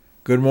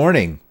Good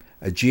morning.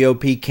 A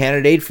GOP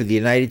candidate for the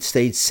United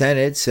States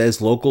Senate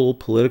says local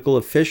political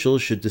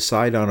officials should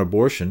decide on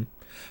abortion.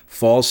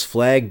 False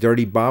flag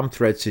dirty bomb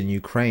threats in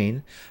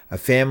Ukraine. A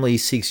family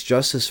seeks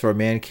justice for a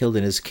man killed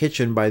in his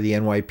kitchen by the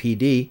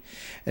NYPD.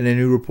 And a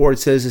new report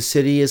says the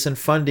city isn't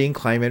funding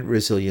climate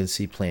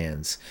resiliency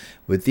plans.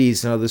 With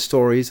these and other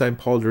stories, I'm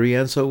Paul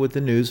D'Arienzo with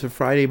the news for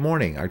Friday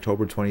morning,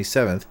 October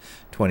 27th,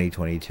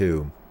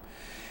 2022.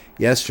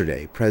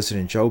 Yesterday,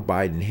 President Joe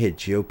Biden hit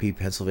GOP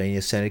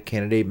Pennsylvania Senate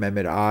candidate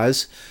Mehmet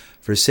Oz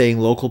for saying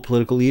local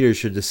political leaders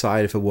should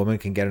decide if a woman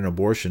can get an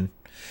abortion.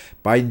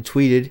 Biden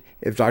tweeted,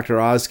 "If Dr.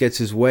 Oz gets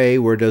his way,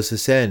 where does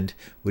this end?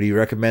 Would he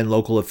recommend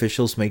local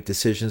officials make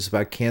decisions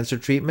about cancer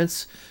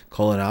treatments,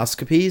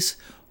 colonoscopies,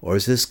 or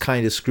is this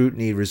kind of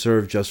scrutiny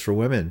reserved just for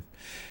women?"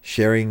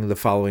 Sharing the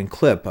following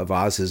clip of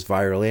Oz's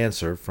viral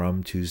answer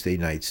from Tuesday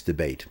night's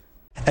debate.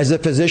 As a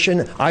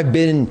physician, I've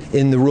been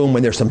in the room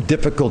when there's some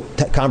difficult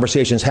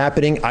conversations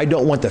happening. I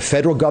don't want the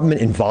federal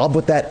government involved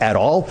with that at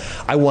all.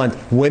 I want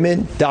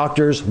women,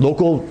 doctors,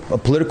 local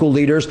political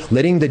leaders,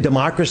 letting the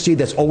democracy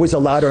that's always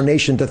allowed our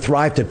nation to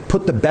thrive to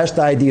put the best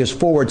ideas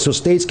forward so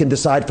states can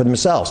decide for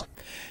themselves.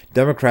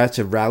 Democrats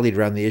have rallied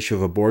around the issue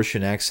of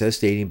abortion access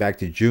dating back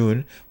to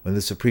June, when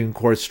the Supreme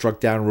Court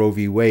struck down Roe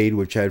v. Wade,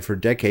 which had for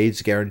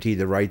decades guaranteed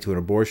the right to an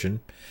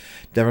abortion.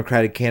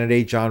 Democratic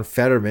candidate John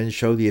Fetterman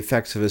showed the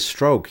effects of a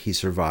stroke he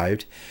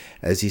survived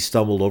as he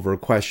stumbled over a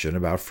question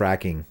about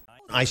fracking.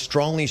 I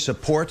strongly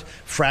support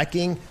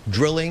fracking,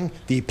 drilling,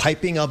 the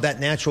piping of that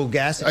natural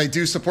gas. I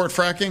do support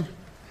fracking,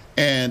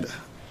 and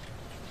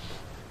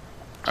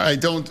I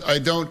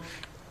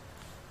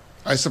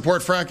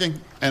support fracking,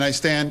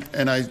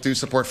 and I do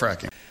support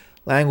fracking.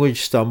 Language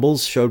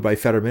stumbles showed by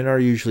Fetterman are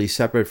usually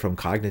separate from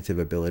cognitive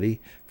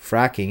ability.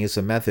 Fracking is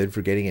a method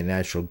for getting at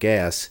natural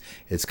gas.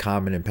 It's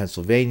common in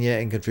Pennsylvania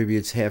and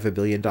contributes $500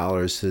 million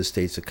to the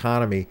state's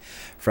economy.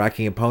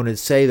 Fracking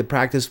opponents say the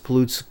practice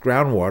pollutes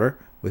groundwater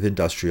with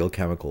industrial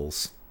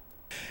chemicals.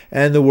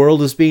 And the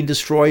world is being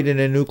destroyed in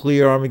a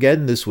nuclear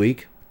Armageddon this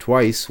week,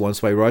 twice,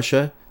 once by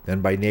Russia,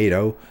 then by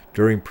NATO,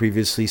 during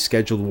previously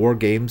scheduled war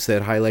games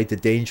that highlight the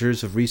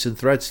dangers of recent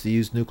threats to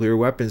use nuclear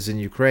weapons in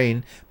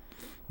Ukraine.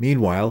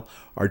 Meanwhile,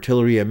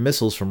 artillery and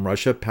missiles from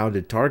Russia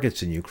pounded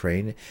targets in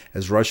Ukraine.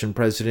 As Russian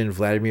President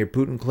Vladimir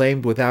Putin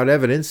claimed without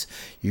evidence,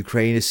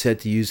 Ukraine is set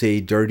to use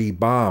a dirty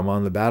bomb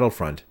on the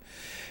battlefront.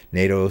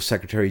 NATO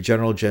Secretary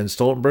General Jens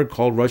Stoltenberg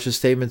called Russia's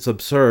statements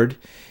absurd.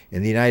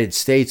 In the United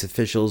States,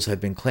 officials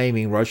have been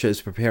claiming Russia is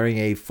preparing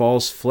a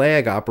false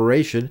flag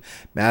operation,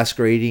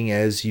 masquerading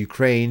as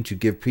Ukraine to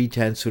give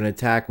pretense to an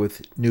attack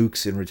with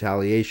nukes in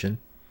retaliation.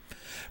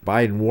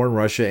 Biden warned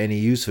Russia any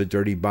use of a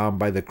dirty bomb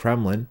by the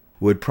Kremlin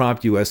would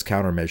prompt U.S.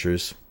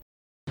 countermeasures.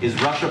 Is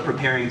Russia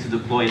preparing to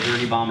deploy a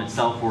dirty bomb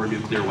itself or a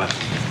nuclear weapon?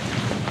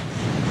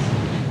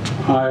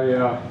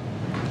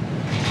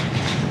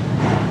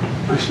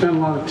 I spent a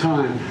lot of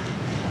time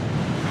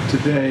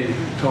today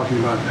talking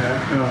about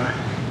that.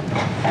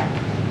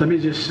 Let me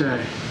just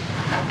say,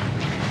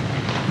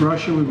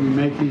 Russia would be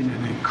making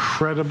an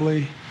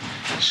incredibly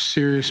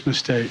serious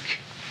mistake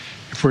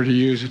if we're to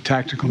use a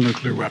tactical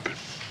nuclear weapon.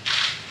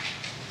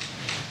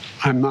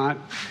 I'm not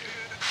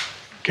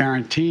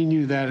guaranteeing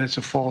you that it's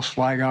a false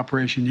flag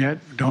operation yet.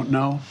 Don't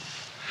know.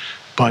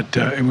 But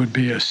it would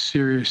be a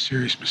serious,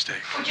 serious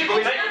mistake.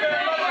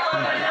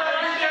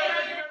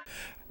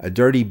 A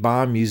dirty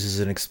bomb uses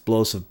an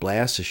explosive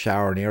blast to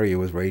shower an area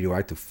with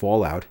radioactive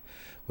fallout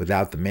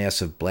without the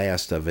massive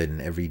blast of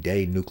an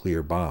everyday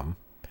nuclear bomb.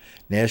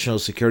 National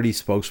Security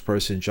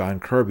spokesperson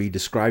John Kirby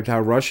described how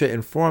Russia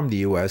informed the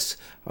U.S.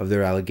 of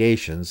their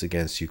allegations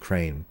against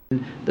Ukraine.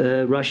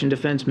 The Russian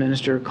defense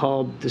minister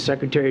called the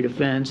Secretary of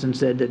Defense and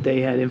said that they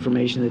had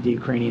information that the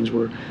Ukrainians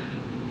were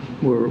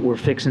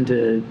fixing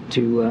to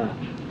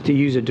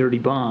use a dirty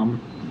bomb.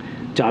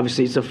 So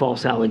obviously, it's a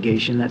false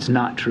allegation. That's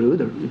not true.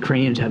 The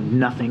Ukrainians have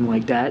nothing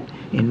like that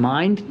in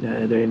mind.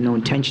 They have no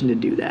intention to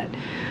do that.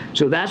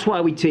 So that's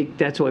why we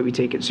take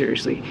it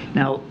seriously.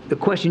 Now, the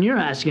question you're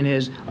asking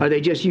is, are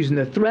they just using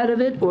the threat of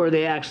it, or are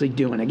they actually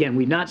doing it? Again,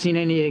 we've not seen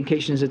any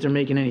indications that they're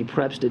making any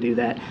preps to do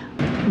that.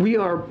 We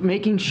are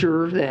making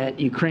sure that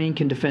Ukraine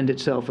can defend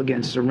itself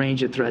against a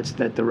range of threats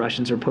that the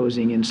Russians are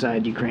posing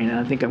inside Ukraine, and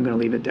I think I'm going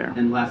to leave it there.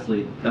 And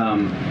lastly,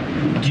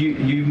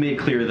 you've made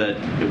clear that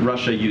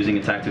Russia using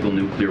a tactical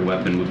nuclear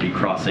weapon would be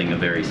crossing a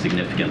very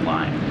significant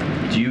line.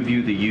 Do you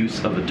view the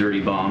use of a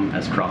dirty bomb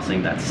as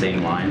crossing that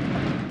same line?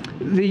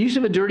 The use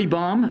of a dirty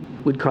bomb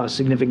would cause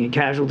significant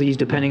casualties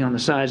depending on the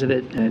size of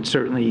it, and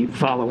certainly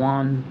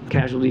follow-on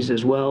casualties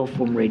as well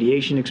from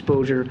radiation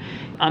exposure.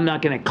 I'm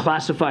not going to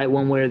classify it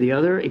one way or the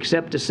other,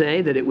 except to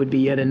say that it would be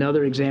yet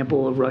another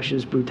example of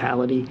Russia's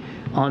brutality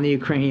on the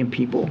Ukrainian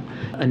people.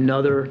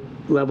 Another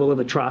level of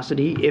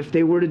atrocity, if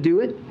they were to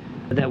do it,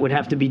 that would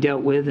have to be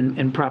dealt with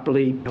and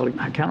properly held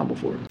accountable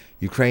for.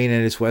 Ukraine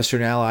and its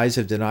Western allies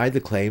have denied the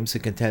claims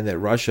and contend that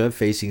Russia,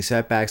 facing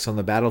setbacks on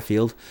the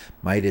battlefield,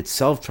 might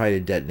itself try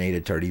to detonate a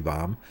dirty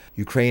bomb.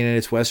 Ukraine and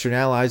its Western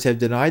allies have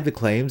denied the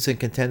claims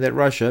and contend that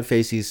Russia,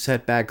 facing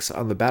setbacks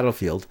on the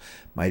battlefield,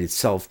 might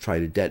itself try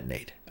to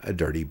detonate a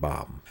dirty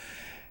bomb.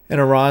 And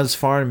Iran's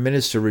foreign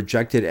minister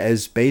rejected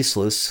as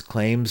baseless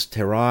claims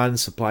Tehran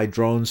supplied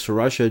drones to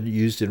Russia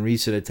used in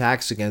recent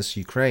attacks against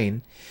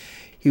Ukraine.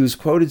 He was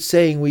quoted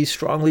saying, "We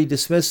strongly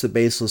dismiss the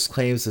baseless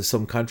claims of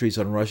some countries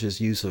on Russia's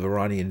use of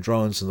Iranian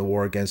drones in the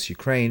war against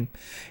Ukraine,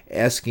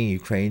 asking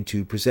Ukraine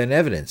to present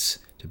evidence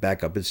to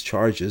back up its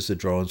charges the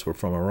drones were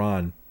from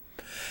Iran."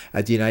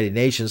 At the United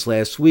Nations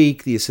last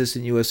week, the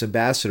assistant U.S.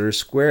 ambassador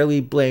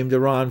squarely blamed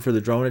Iran for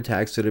the drone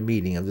attacks at a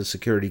meeting of the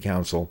Security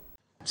Council.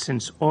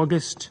 Since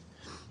August,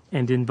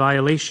 and in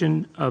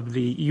violation of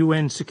the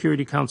UN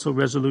Security Council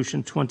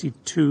Resolution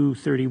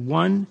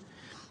 2231,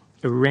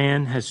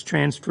 Iran has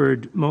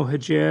transferred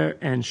Mohajer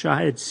and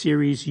Shahed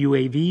series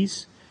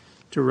UAVs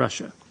to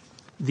Russia.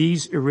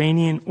 These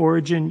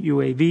Iranian-origin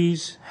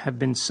UAVs have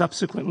been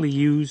subsequently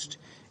used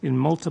in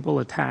multiple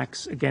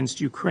attacks against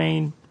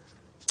Ukraine,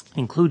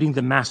 including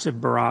the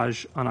massive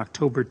barrage on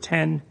October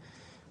 10,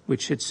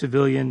 which hit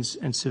civilians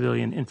and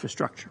civilian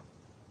infrastructure.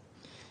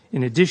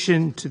 In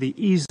addition to the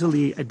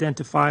easily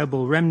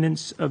identifiable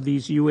remnants of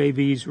these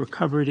UAVs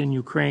recovered in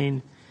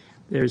Ukraine,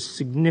 there's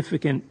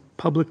significant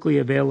publicly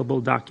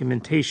available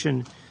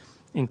documentation,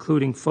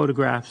 including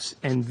photographs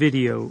and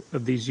video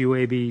of these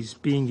UAVs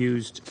being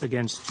used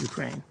against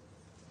Ukraine.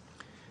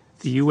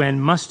 The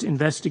UN must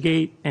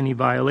investigate any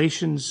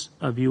violations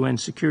of UN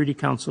Security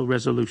Council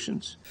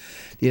resolutions.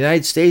 The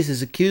United States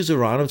has accused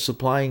Iran of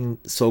supplying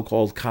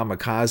so-called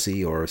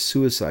kamikaze or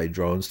suicide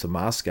drones to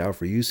Moscow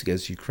for use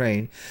against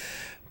Ukraine,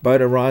 but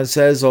Iran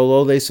says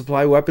although they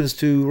supply weapons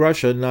to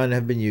Russia, none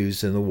have been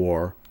used in the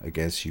war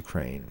against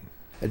Ukraine.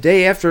 A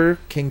day after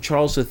King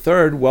Charles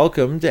III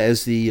welcomed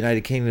as the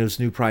United Kingdom's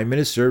new Prime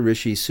Minister,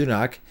 Rishi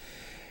Sunak,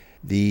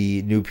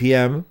 the new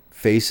PM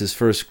faced his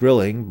first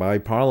grilling by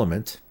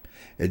Parliament.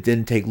 It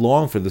didn't take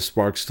long for the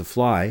sparks to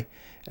fly,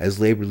 as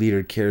Labour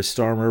leader Keir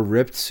Starmer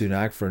ripped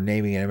Sunak for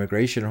naming an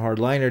immigration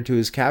hardliner to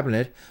his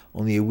cabinet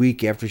only a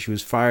week after she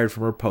was fired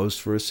from her post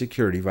for a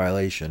security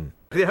violation.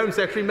 The Home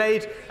Secretary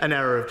made an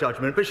error of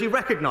judgment, but she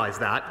recognised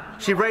that.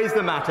 She raised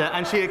the matter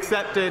and she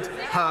accepted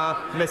her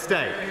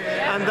mistake.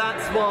 And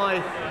that's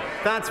why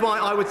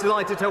I was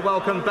delighted to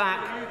welcome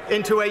back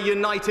into a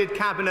united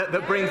cabinet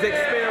that brings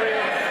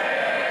experience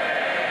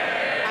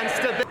and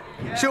stability.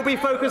 She'll be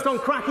focused on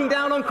cracking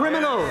down on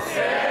criminals,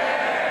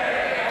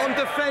 on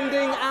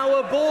defending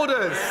our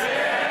borders,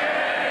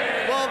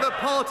 while the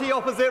party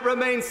opposite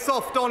remains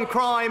soft on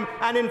crime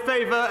and in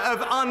favour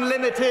of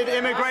unlimited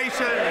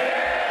immigration.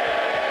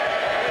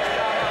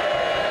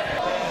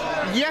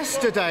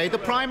 Yesterday, the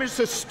Prime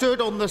Minister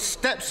stood on the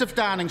steps of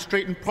Downing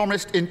Street and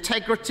promised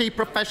integrity,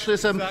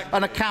 professionalism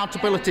and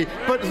accountability.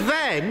 But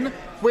then,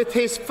 with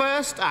his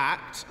first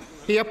act,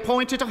 he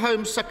appointed a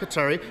Home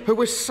Secretary who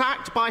was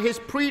sacked by his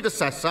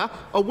predecessor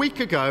a week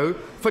ago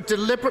for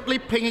deliberately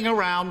pinging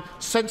around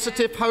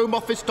sensitive Home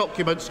Office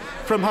documents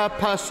from her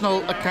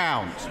personal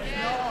account.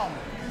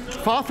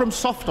 Far from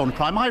soft on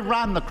crime, I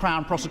ran the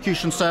Crown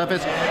Prosecution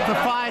Service for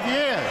 5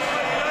 years.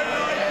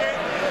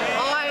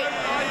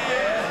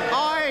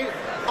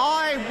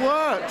 I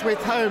worked with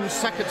Home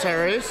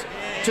Secretaries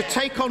to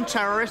take on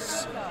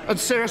terrorists and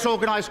serious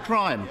organised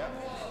crime.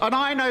 And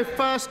I know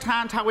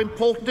firsthand how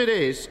important it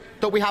is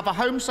that we have a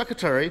Home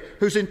Secretary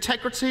whose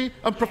integrity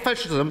and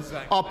professionalism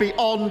are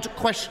beyond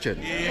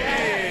question.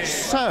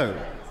 So,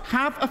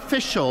 have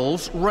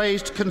officials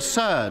raised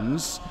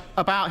concerns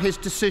about his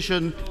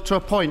decision to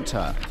appoint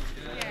her?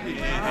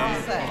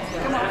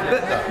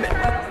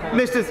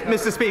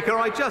 Mr. Speaker,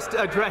 I just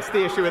addressed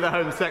the issue with the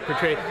Home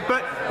Secretary,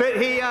 but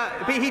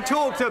he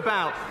talked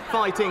about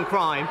fighting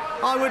crime.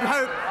 I would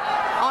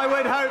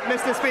hope,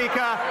 Mr. Speaker,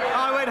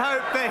 I would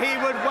hope that he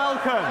would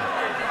welcome.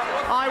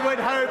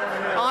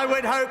 I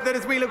would hope that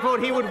as we look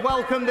forward, he would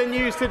welcome the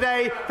news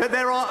today that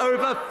there are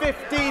over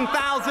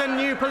 15,000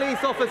 new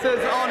police officers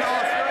on our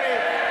street.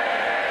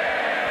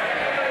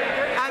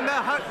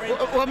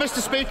 Well,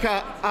 Mr.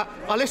 Speaker,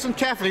 I listened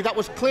carefully. That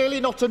was clearly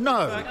not a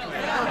no.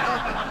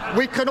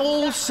 We can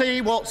all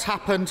see what's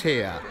happened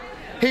here.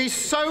 He's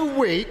so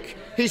weak,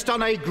 he's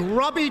done a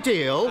grubby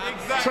deal,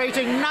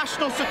 trading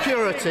national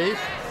security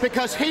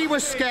because he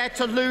was scared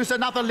to lose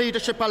another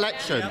leadership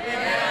election.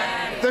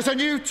 There's a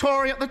new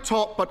Tory at the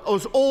top, but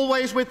as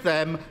always with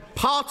them,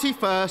 party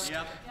first,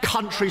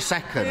 country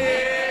second.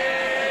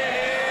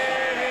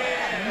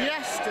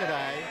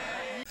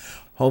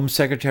 Home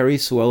Secretary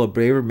Suella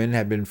Braverman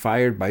had been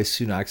fired by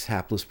Sunak's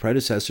hapless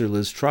predecessor,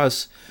 Liz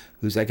Truss,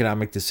 whose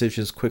economic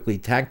decisions quickly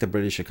tanked the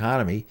British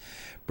economy.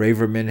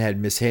 Braverman had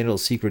mishandled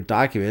secret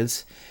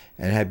documents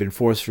and had been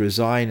forced to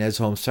resign as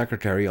Home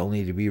Secretary,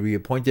 only to be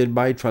reappointed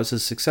by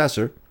Truss's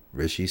successor,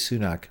 Rishi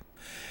Sunak.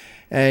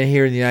 And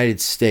here in the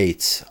United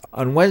States,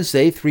 on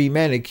Wednesday, 3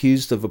 men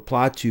accused of a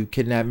plot to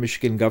kidnap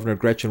Michigan Governor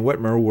Gretchen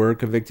Whitmer were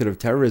convicted of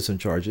terrorism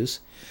charges.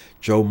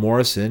 Joe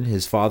Morrison,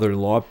 his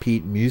father-in-law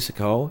Pete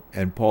Musico,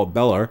 and Paul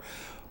Beller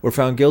were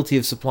found guilty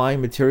of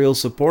supplying material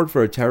support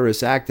for a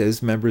terrorist act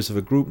as members of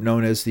a group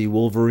known as the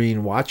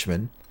Wolverine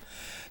Watchmen.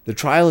 The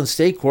trial in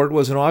state court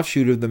was an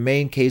offshoot of the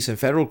main case in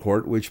federal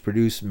court, which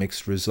produced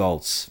mixed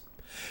results.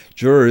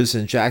 Jurors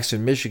in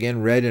Jackson,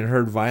 Michigan read and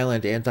heard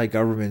violent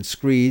anti-government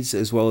screeds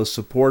as well as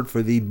support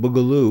for the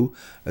Boogaloo,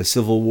 a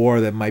civil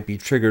war that might be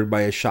triggered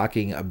by a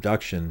shocking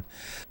abduction.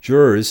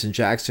 Jurors in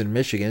Jackson,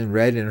 Michigan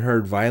read and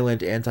heard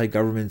violent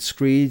anti-government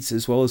screeds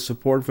as well as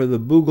support for the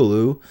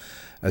Boogaloo,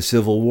 a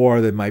civil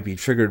war that might be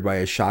triggered by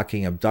a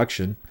shocking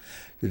abduction.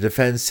 The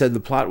defense said the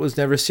plot was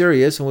never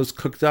serious and was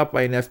cooked up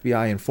by an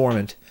FBI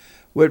informant.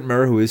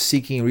 Whitmer, who is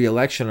seeking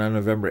re-election on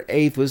November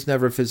 8th, was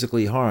never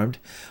physically harmed.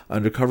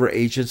 Undercover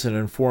agents and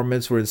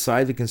informants were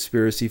inside the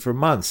conspiracy for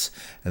months,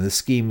 and the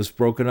scheme was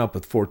broken up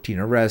with 14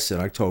 arrests in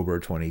October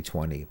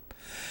 2020.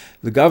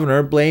 The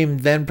governor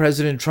blamed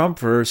then-President Trump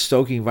for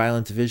stoking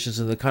violent divisions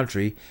in the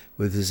country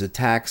with his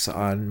attacks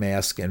on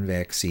mask and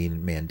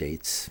vaccine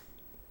mandates.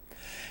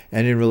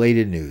 And in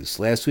related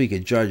news, last week a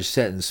judge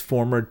sentenced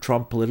former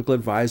Trump political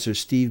advisor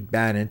Steve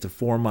Bannon to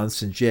 4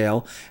 months in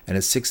jail and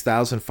a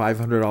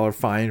 $6,500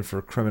 fine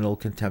for criminal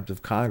contempt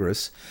of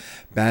Congress.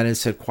 Bannon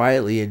sat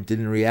quietly and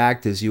didn't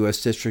react as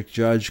U.S. District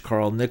Judge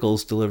Carl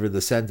Nichols delivered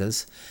the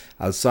sentence.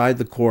 Outside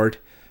the court,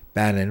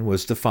 Bannon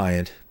was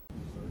defiant.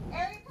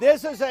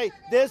 This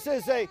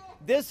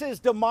is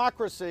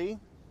democracy.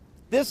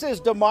 This is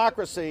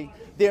democracy.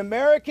 The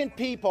American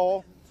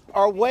people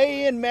are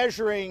weighing and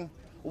measuring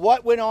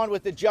what went on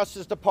with the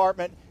Justice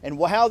Department and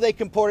how they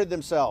comported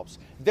themselves.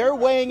 They're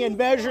weighing and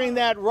measuring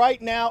that right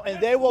now,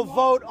 and they will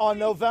vote on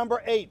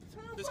November 8th.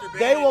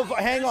 They will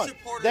hang on.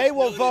 They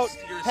will vote.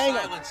 Hang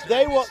on.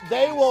 They will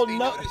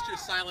know.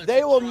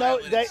 They will know.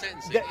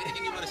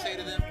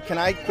 Can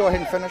I go ahead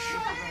and finish?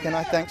 Can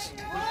I? Thanks.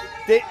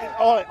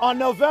 On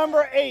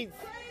November 8th.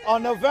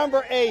 On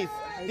November 8th,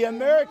 the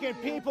American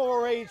people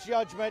will raise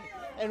judgment,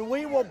 and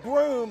we will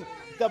broom.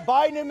 The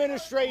Biden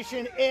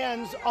administration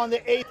ends on the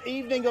 8th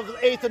evening of the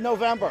 8th of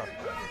November.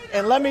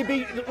 And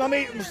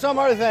some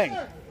other thing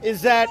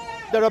is that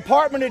the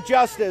Department of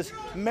Justice,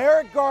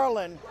 Merrick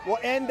Garland, will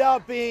end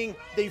up being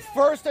the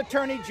first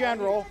Attorney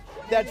General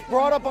that's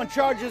brought up on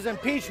charges of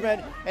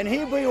impeachment, and he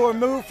will be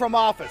removed from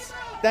office.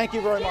 Thank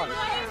you very much.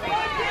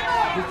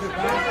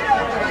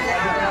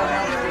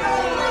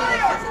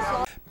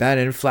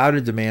 Bannon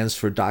flouted demands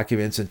for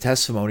documents and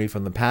testimony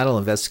from the panel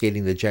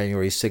investigating the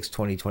January 6,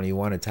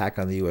 2021 attack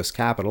on the U.S.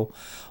 Capitol.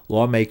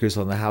 Lawmakers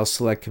on the House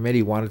Select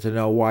Committee wanted to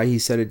know why he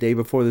said a day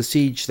before the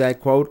siege that,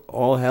 quote,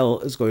 all hell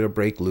is going to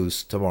break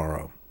loose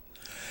tomorrow.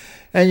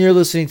 And you're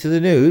listening to the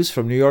news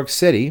from New York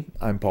City.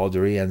 I'm Paul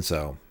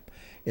DiRienzo.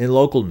 In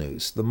local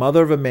news, the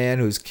mother of a man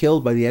who was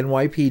killed by the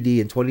NYPD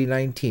in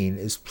 2019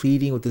 is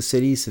pleading with the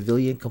city's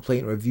Civilian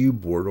Complaint Review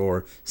Board,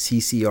 or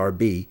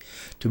CCRB,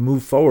 to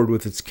move forward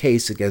with its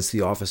case against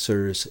the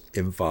officers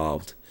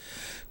involved.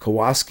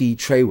 Kowalski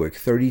Trawick,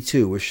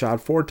 32, was shot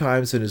 4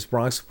 times in his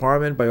Bronx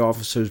apartment by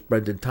officers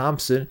Brendan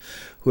Thompson,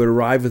 who had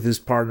arrived with his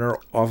partner,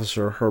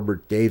 Officer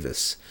Herbert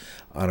Davis,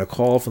 on a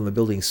call from the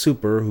building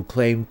super, who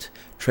claimed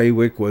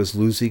Trawick was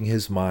losing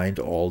his mind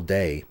all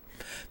day.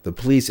 The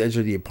police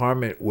entered the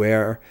apartment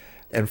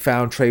and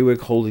found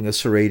Trawick holding a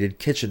serrated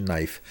kitchen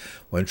knife.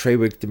 When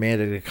Trawick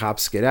demanded the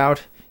cops get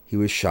out, he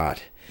was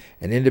shot.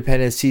 An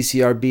independent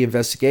CCRB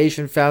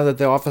investigation found that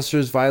the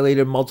officers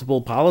violated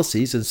multiple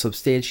policies and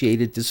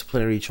substantiated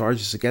disciplinary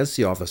charges against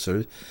the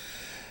officers.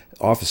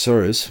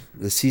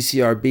 The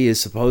CCRB is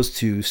supposed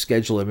to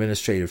schedule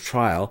administrative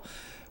trial,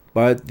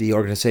 but the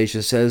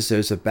organization says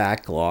there's a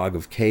backlog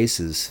of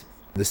cases.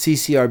 The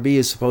CCRB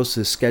is supposed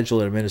to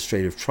schedule an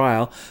administrative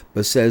trial,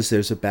 but says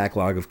there's a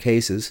backlog of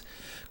cases.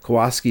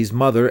 Kowalski's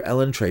mother,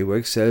 Ellen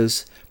Trawick,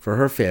 says for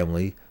her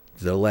family,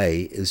 the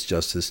delay is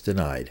justice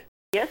denied.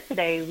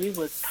 Yesterday, we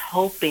was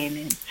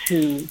hoping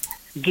to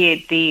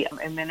get the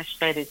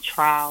administrative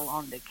trial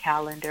on the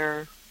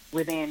calendar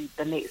within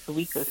the next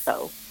week or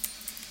so.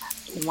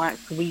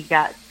 Once we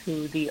got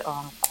to the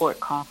court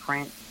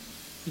conference,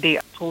 the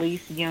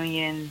police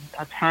union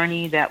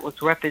attorney that was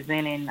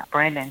representing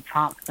Brendan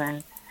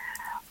Thompson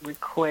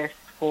request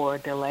for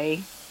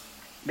delay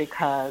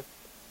because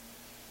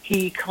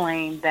he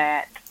claimed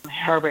that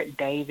Herbert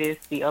Davis,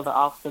 the other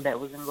officer that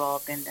was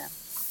involved in the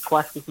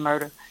Kowalski's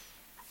murder,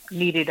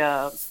 needed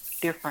a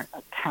different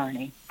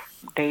attorney.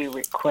 They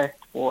request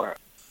for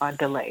a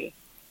delay.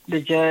 The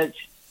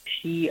judge,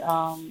 she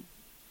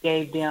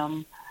gave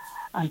them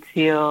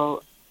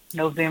until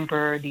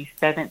November the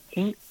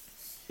 17th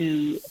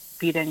to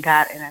be then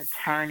got an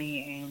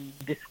attorney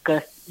and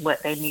discuss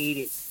what they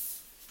needed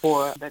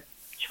for the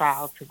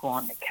trial to go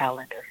on the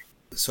calendar.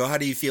 So how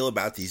do you feel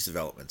about these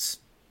developments?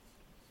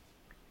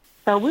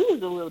 So we was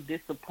a little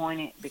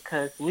disappointed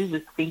because we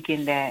was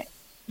thinking that,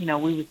 we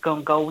was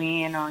going to go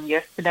in on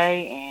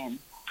yesterday and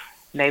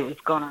they was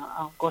going to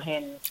go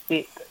ahead and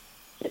set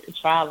the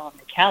trial on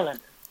the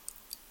calendar.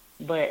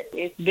 But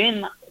it's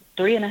been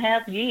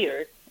 3.5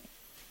 years.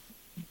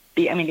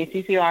 The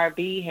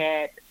CCRB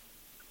had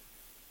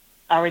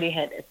already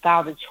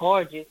filed the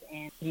charges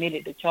and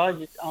submitted the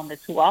charges on the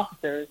 2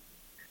 officers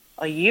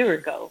a year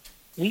ago.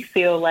 We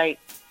feel like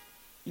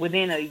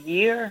within a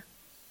year,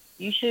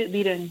 you should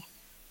have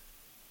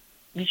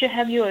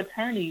your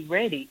attorney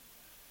ready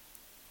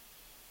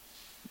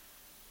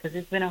because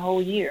it's been a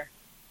whole year.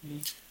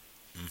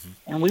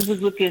 And we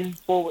was looking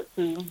forward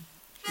to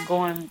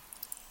going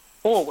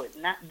forward,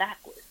 not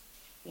backwards,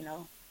 you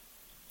know.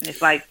 And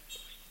it's like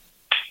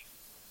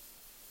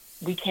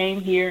we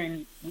came here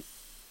and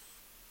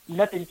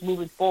nothing's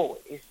moving forward.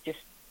 It's just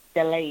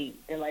delayed.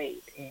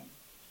 And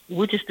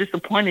we're just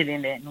disappointed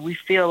in that. And we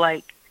feel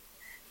like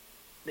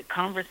the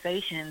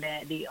conversation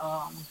that the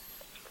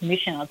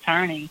commission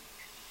attorney,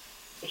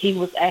 he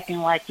was acting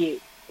like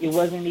it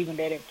wasn't even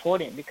that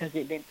important because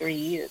it'd been 3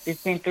 years.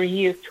 It's been 3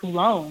 years too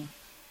long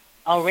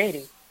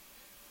already.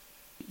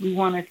 We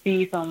want to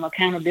see some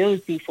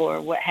accountability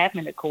for what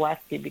happened to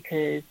Kowalski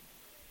because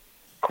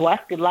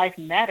Kowalski's life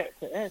mattered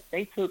to us.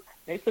 They took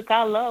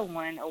our loved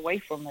one away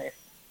from us,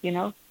 you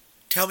know.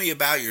 Tell me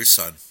about your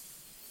son.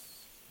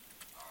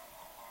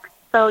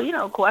 So, you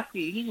know,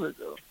 Kowalski, he was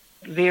a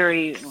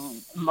very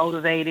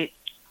motivated,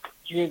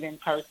 driven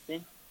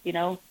person, you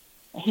know.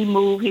 He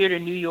moved here to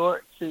New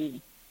York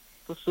to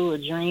pursue a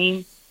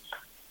dream,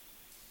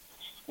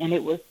 and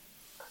it was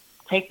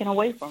taken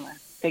away from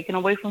us, taken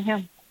away from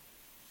him.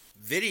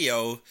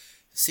 Video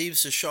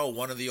seems to show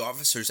one of the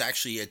officers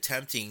actually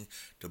attempting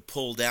to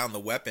pull down the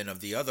weapon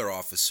of the other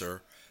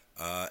officer,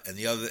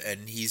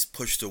 and he's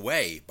pushed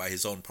away by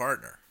his own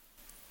partner.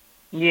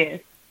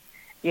 Yes.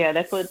 Yeah,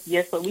 that's what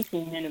we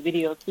seen in the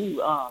video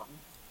too.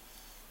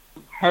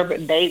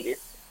 Herbert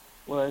Davis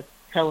was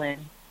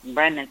telling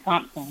Brandon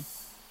Thompson,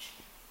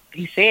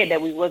 he said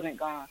that we wasn't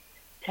gonna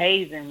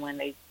tase him when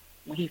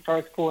he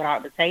first pulled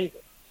out the taser.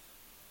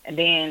 And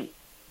then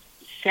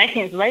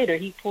seconds later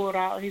he pulled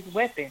out his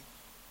weapon.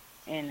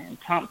 And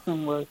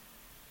Thompson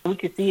we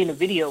could see in the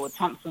video where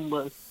Thompson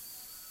was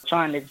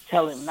trying to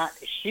tell him not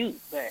to shoot,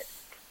 but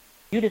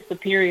you're the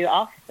superior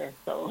officer,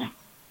 so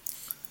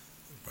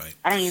right.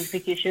 I don't even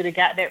think it should have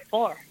got that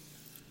far.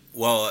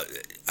 Well,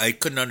 I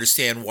couldn't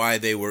understand why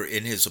they were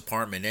in his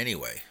apartment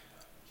anyway.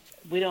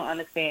 We don't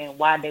understand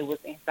why they was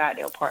inside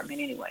the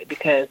apartment anyway,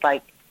 because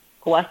like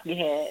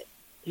Kowalski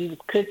he was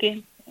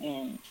cooking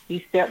and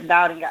he stepped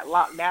out and got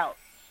locked out.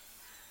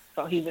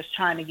 So he was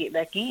trying to get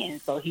back in.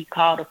 So he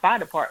called the fire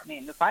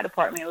department. The fire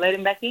department let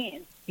him back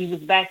in. He was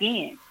back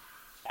in.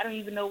 I don't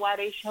even know why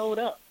they showed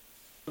up.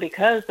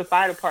 Because the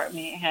fire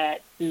department had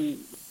to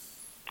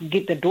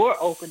get the door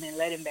open and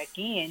let him back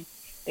in,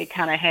 they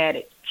kind of had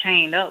it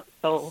chained up.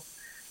 So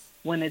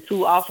when the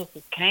two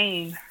officers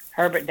came,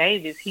 Herbert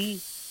Davis,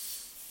 he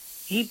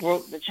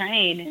broke the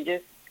chain and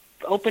just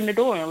opened the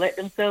door and let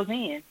themselves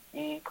in.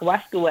 And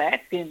Kowalski was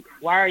asking,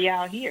 why are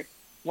y'all here?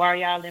 Why are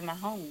y'all in my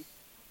home?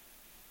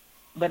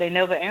 But they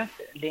never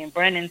answered. Then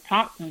Brandon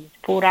Thompson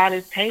pulled out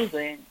his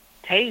taser and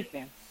tased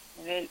him.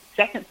 And then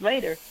seconds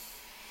later,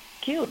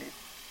 killed him.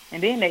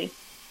 And then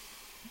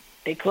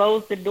they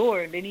closed the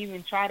door. Didn't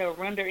even try to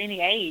render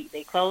any aid.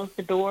 They closed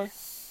the door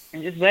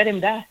and just let him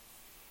die.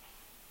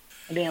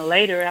 And then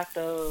later,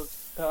 after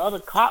the other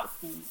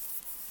cops and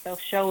stuff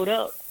showed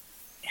up,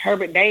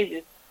 Herbert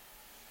Davis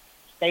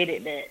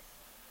stated that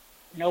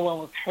no one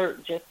was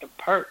hurt, just a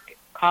perk,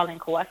 calling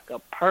Kowalski a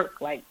perk,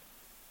 like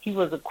he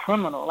was a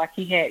criminal, like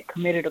he had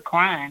committed a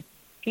crime.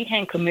 He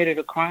hadn't committed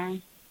a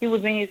crime. He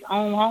was in his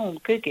own home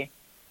cooking.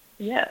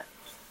 Yeah.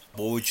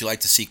 What would you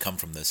like to see come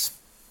from this?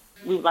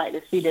 We would like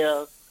to see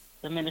the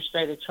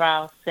administrative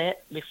trial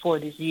set before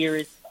this year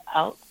is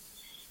out.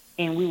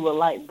 And we would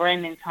like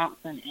Brandon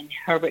Thompson and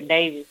Herbert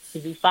Davis to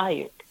be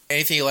fired.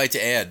 Anything you'd like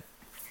to add?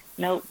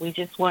 No, we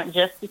just want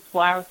justice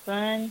for our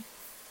son.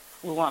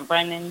 We want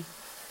Brandon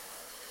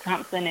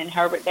Thompson and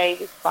Herbert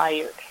Davis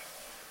fired.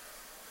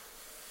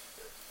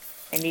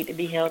 They need to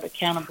be held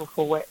accountable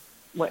for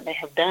what they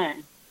have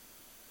done,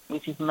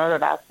 which is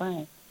murdered our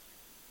son.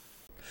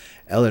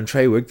 Ellen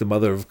Trawick, the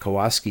mother of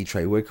Kowalski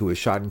Trawick, who was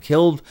shot and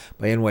killed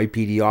by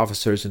NYPD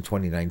officers in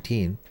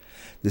 2019.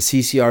 The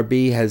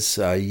CCRB has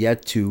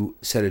yet to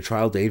set a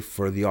trial date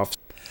for the officer.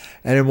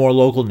 And in more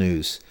local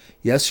news,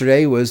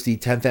 yesterday was the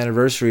 10th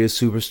anniversary of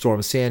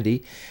Superstorm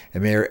Sandy,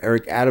 and Mayor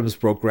Eric Adams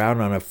broke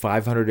ground on a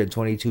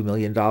 $522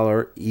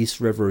 million East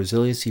River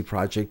resiliency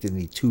project in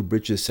the Two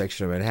Bridges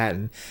section of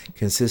Manhattan,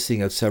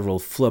 consisting of several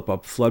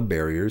flip-up flood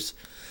barriers.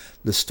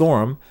 The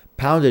storm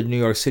pounded New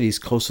York City's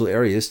coastal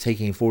areas,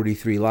 taking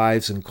 43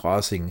 lives and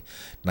causing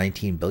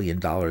 $19 billion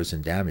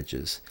in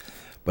damages.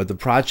 But the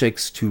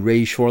projects to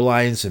raise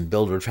shorelines and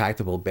build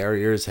retractable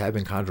barriers have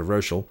been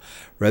controversial.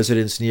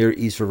 Residents near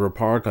East River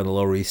Park on the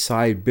Lower East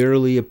Side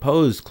bitterly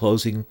opposed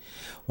closing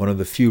one of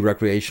the few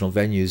recreational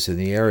venues in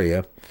the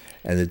area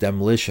and the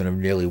demolition of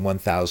nearly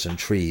 1,000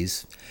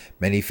 trees.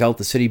 Many felt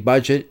the city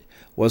budget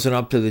wasn't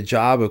up to the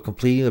job of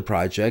completing the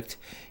project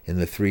in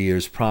the 3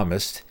 years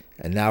promised,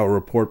 and now a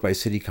report by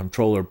City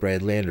Comptroller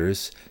Brad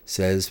Landers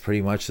says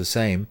pretty much the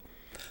same.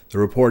 The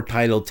report,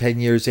 titled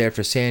 10 Years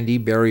After Sandy,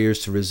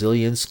 Barriers to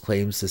Resilience,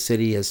 claims the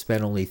city has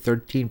spent only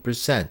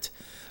 13%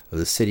 of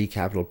the city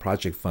capital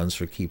project funds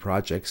for key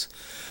projects.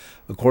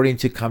 According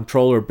to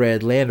Comptroller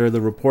Brad Lander,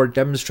 the report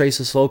demonstrates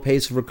a slow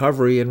pace of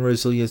recovery and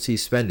resiliency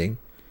spending.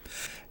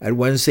 At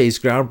Wednesday's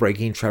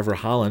groundbreaking, Trevor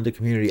Holland, a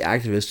community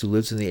activist who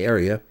lives in the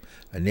area,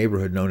 a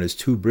neighborhood known as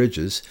Two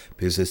Bridges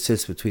because it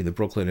sits between the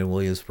Brooklyn and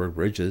Williamsburg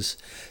bridges,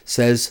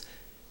 says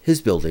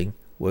his building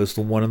was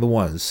one of the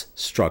ones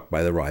struck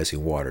by the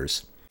rising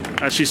waters.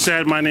 As she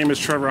said, my name is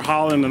Trevor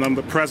Holland, and I'm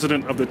the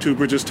president of the Two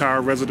Bridges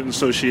Tower Resident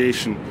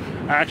Association.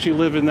 I actually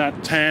live in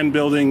that tan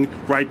building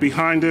right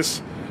behind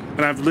us,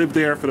 and I've lived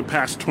there for the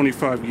past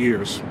 25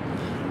 years.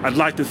 I'd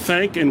like to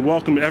thank and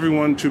welcome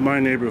everyone to my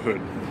neighborhood.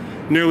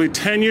 Nearly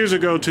 10 years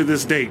ago to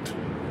this date,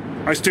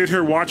 I stood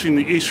here watching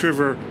the East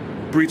River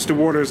breach the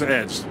water's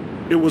edge.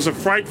 It was a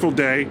frightful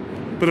day,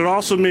 but it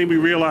also made me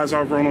realize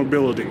our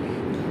vulnerability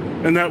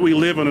and that we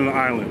live on an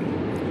island.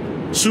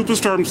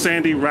 Superstorm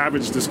Sandy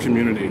ravaged this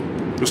community.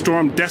 The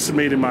storm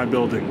decimated my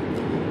building.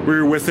 We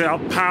were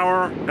without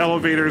power,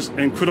 elevators,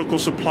 and critical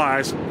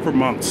supplies for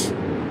months.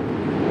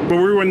 But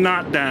we were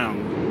not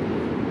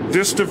down.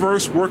 This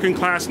diverse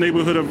working-class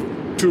neighborhood of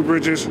Two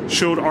Bridges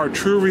showed our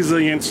true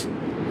resilience,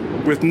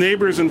 with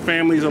neighbors and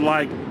families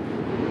alike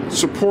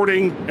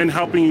supporting and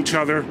helping each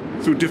other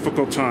through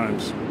difficult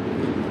times.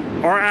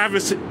 Our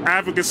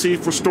advocacy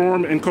for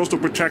storm and coastal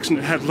protection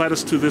has led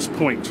us to this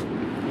point.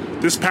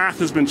 This path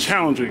has been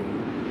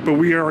challenging, but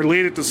we are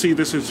elated to see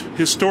this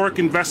historic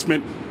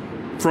investment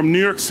from New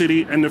York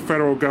City and the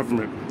federal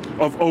government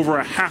of over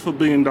 $500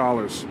 million.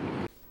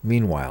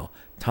 Meanwhile,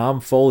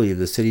 Tom Foley of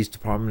the city's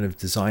Department of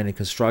Design and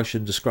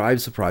Construction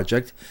describes the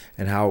project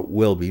and how it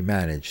will be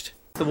managed.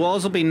 The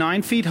walls will be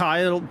 9 feet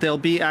high. They'll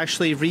be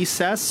actually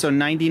recessed, so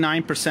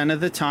 99%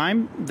 of the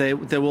time they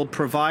will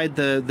provide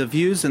the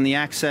views and the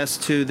access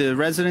to the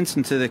residents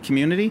and to the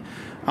community.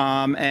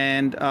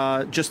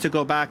 Just to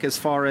go back as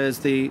far as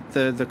the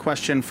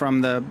question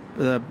from the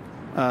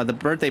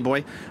birthday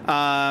boy,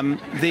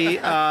 the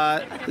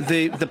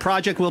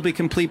project will be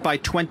complete by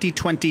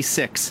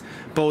 2026,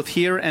 both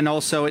here and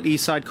also at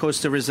Eastside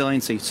Coastal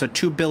Resiliency. So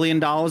 $2 billion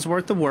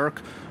worth of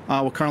work.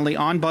 We're currently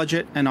on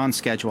budget and on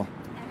schedule.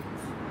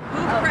 Who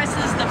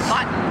presses the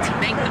button to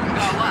make them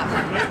go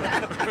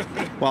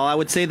up? Well, I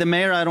would say the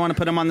mayor. I don't want to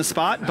put him on the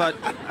spot,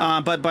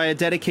 but by a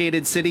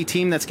dedicated city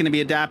team that's going to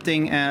be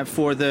adapting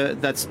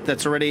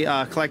that's already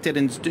collected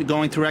and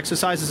going through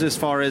exercises as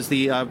far as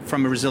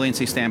from a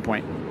resiliency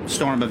standpoint,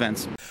 storm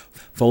events.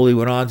 Foley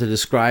went on to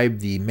describe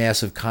the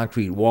massive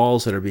concrete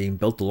walls that are being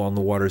built along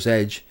the water's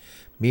edge.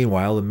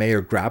 Meanwhile, the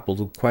mayor grappled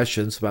with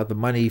questions about the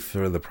money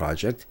for the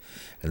project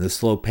and the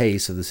slow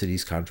pace of the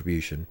city's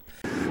contribution.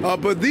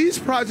 But these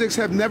projects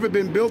have never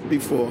been built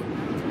before.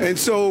 And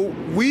so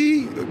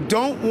we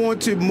don't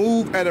want to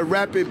move at a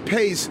rapid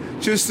pace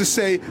just to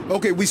say,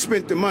 okay, we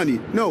spent the money.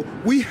 No,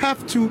 we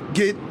have to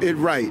get it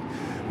right.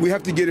 We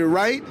have to get it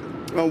right.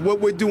 What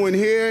we're doing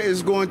here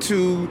is going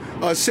to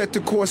set the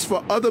course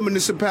for other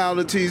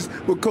municipalities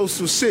with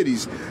coastal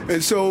cities.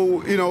 And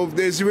so, you know,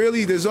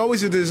 there's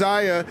always a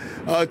desire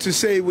to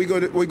say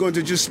we're going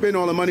to just spend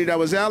all the money that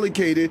was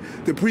allocated.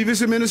 The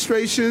previous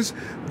administrations,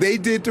 they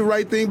did the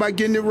right thing by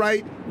getting it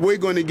right. We're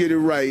going to get it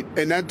right.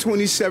 And that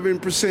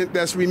 27%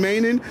 that's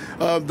remaining,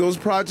 those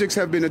projects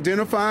have been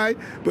identified,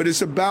 but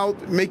it's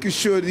about making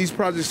sure these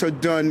projects are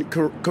done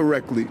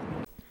correctly.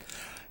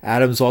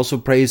 Adams also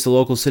praised the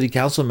local city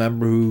council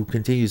member who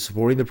continued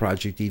supporting the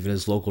project even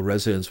as local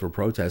residents were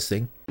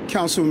protesting.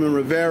 Councilman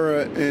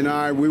Rivera and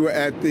I, we were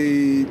at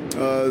the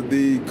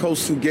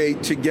Coastal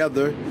Gate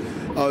together.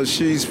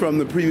 She's from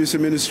the previous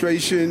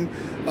administration.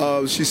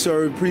 She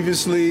served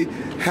previously.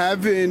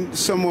 Having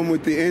someone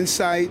with the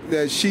insight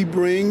that she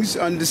brings,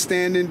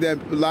 understanding that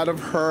a lot of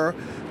her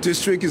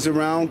district is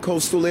around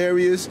coastal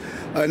areas,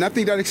 and I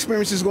think that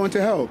experience is going to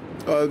help.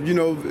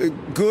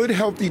 Good,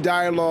 healthy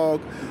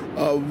dialogue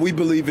we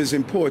believe is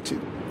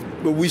important,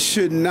 but we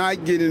should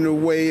not get in the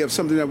way of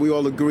something that we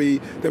all agree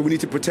that we need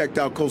to protect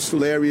our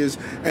coastal areas.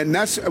 And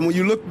when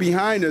you look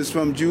behind us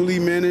from Julie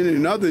Menon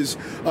and others,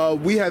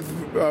 we have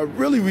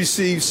really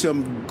received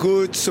some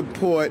good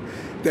support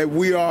that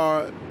we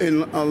are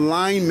in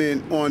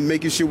alignment on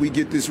making sure we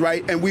get this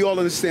right, and we all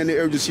understand the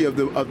urgency of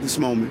this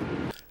moment.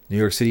 New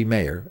York City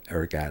Mayor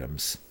Eric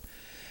Adams.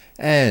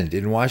 And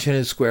in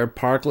Washington Square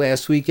Park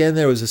last weekend,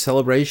 there was a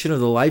celebration of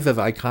the life of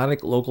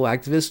iconic local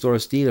activist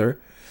Doris Dieter.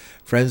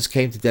 Friends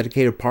came to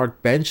dedicate a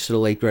park bench to the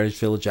late Greenwich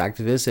Village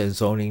activist and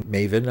zoning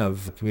maven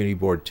of Community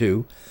Board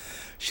 2.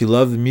 She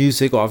loved the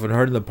music often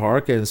heard in the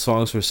park, and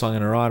songs were sung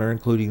in her honor,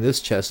 including this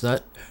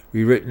chestnut,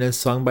 rewritten and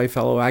sung by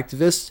fellow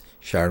activist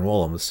Sharon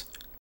Willems.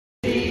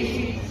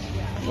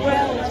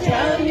 Well, I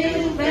tell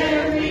you,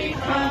 very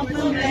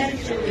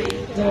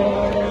complimentary,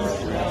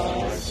 Doris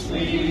was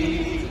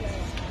sweet.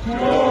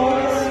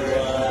 Doris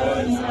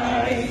was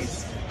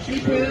nice.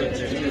 She proved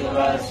to do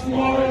us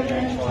more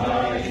than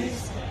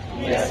twice.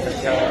 Yes, I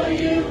tell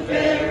you,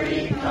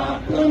 very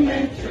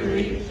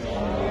complimentary,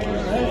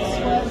 Doris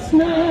was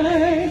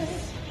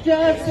nice.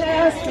 Just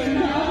ask her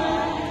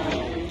now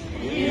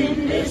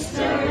in this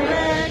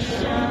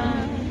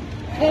direction.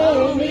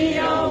 Oh me,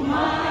 oh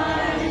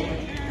my,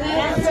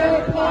 that's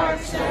her park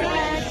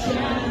selection.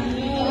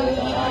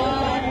 Oh,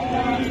 I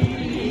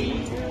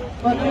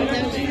but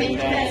don't you think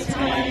that's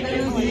kind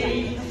of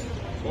me?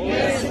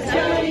 Yes, I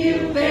tell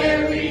you,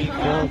 very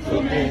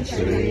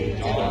complimentary,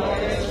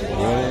 Doris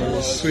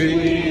was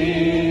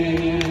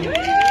sweet.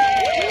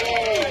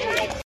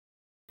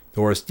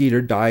 Doris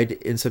Dieter died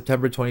in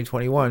September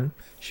 2021.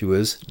 She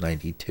was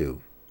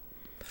 92.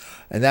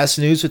 And that's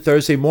the news for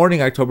Thursday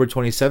morning, October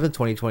 27,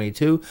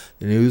 2022.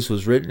 The news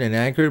was written and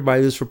anchored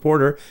by this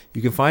reporter.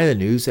 You can find the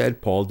news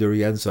at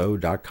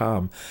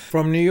pauldirienzo.com.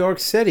 From New York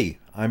City,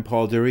 I'm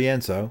Paul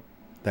Dirienzo.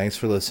 Thanks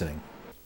for listening.